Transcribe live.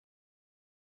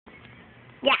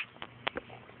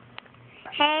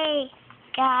Hey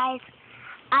guys,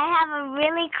 I have a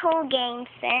really cool game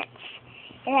set.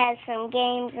 It has some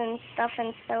games and stuff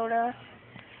and soda.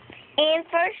 And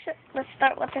first, let's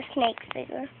start with the snake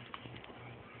figure.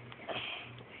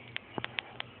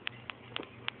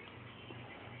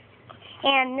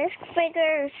 And this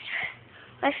figure is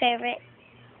my favorite.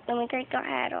 Then we take our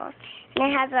hat off.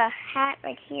 And it has a hat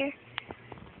right here.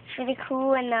 It's really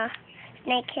cool, and a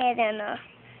snake head and a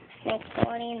snake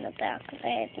body in the back of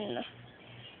it and the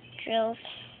drills.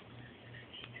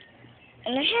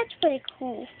 And the hat's pretty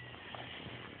cool.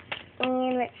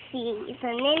 And let's see,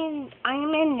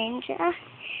 I'm a ninja.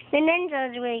 The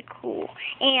ninja is really cool.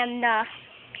 And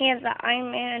he has the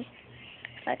Iron Man,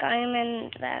 like Iron Man in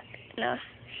the back. No,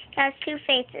 he has two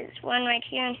faces, one right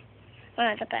here and one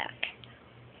at the back.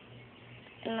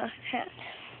 And the hat.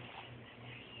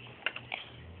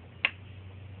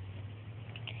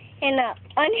 And the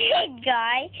unhid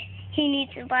guy, he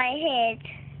needs to buy a head.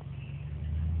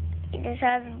 He just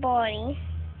has a body.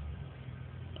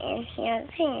 And he has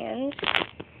hands.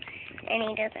 And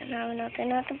he doesn't have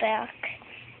nothing at the back.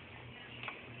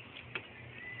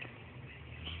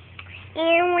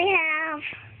 And we have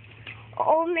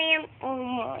old man. Oh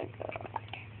my god.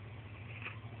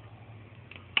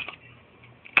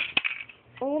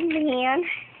 Old man.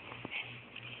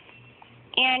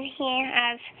 And he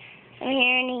has some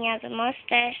hair and he has a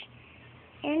mustache.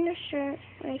 And a shirt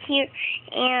right here.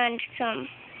 And some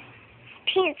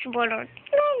pants border. It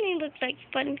only looks like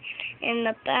button in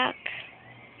the back.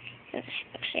 It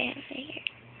actually has it here.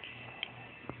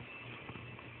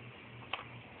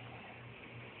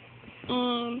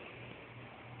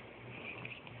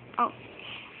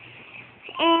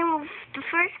 And the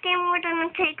first game we're gonna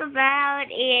take about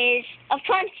is a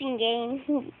punching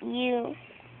game. You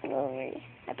really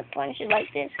have to punch it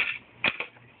like this,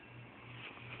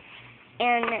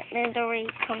 and then the already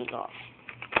comes off.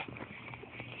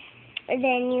 And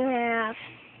then you have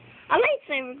a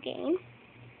lightsaber game.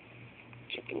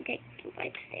 You can take the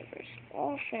lightsabers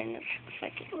off and if I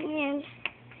can.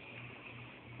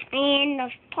 And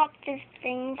I've popped this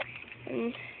thing,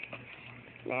 and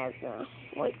there's a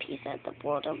white piece at the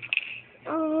bottom.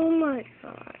 Oh my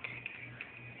god.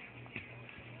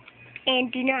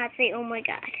 And do not say oh my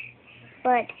god.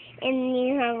 But, and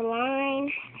you have a line,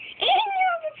 and you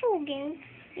have a full game.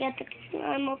 You have to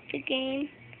climb up the game,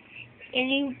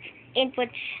 and you input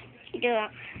the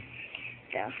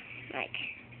like,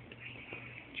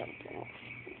 jump off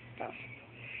and stuff.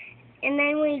 And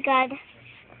then we got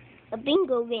a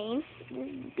bingo game. This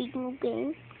is a bingo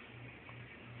game.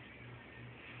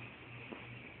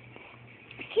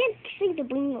 I can't see the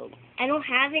bingo. I don't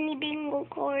have any bingo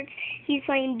cards. He's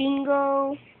playing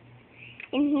bingo,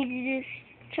 and he's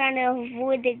just trying to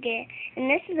avoid the gas. And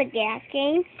this is a gas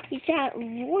game. He's trying to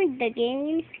avoid the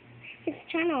game. He's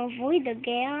trying to avoid the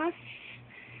gas.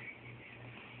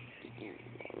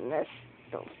 And that's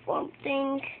the fun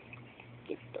thing.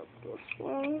 Get this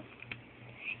one.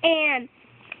 And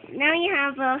now you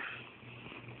have a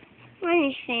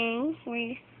money thing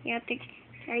where you have to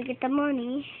try to get the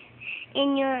money.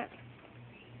 And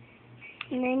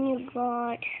then you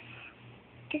got,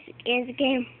 this is a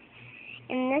game.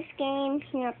 In this game,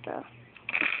 you have to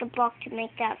push the block to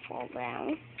make that fall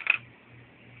down.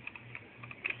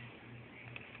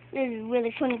 This is a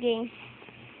really fun game.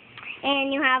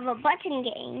 And you have a button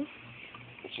game,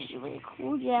 which is really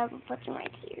cool. You have a button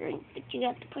right here, but you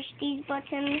have to push these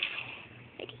buttons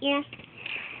right here.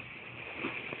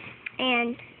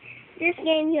 And this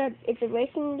game, it's a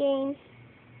racing game.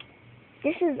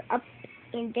 This is up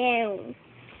and down.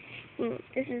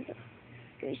 This is a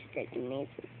joystick and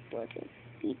makes a button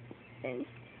beep and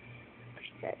push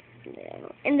that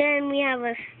down. And then we have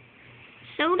a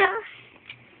soda.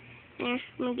 Yeah, I'm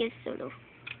gonna get soda.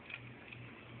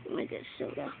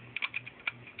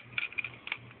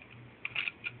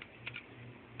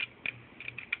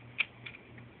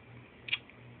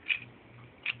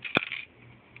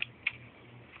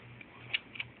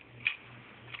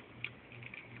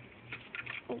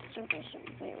 Soda's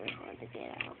very hard to get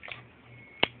out.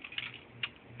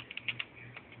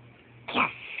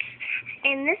 Yes!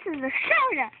 And this is the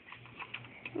soda.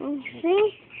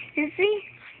 You see?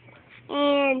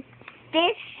 And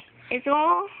this is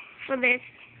all for this.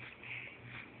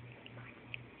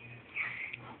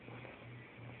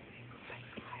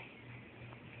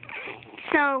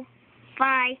 So,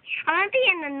 bye. I'm going to be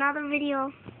in another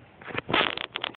video.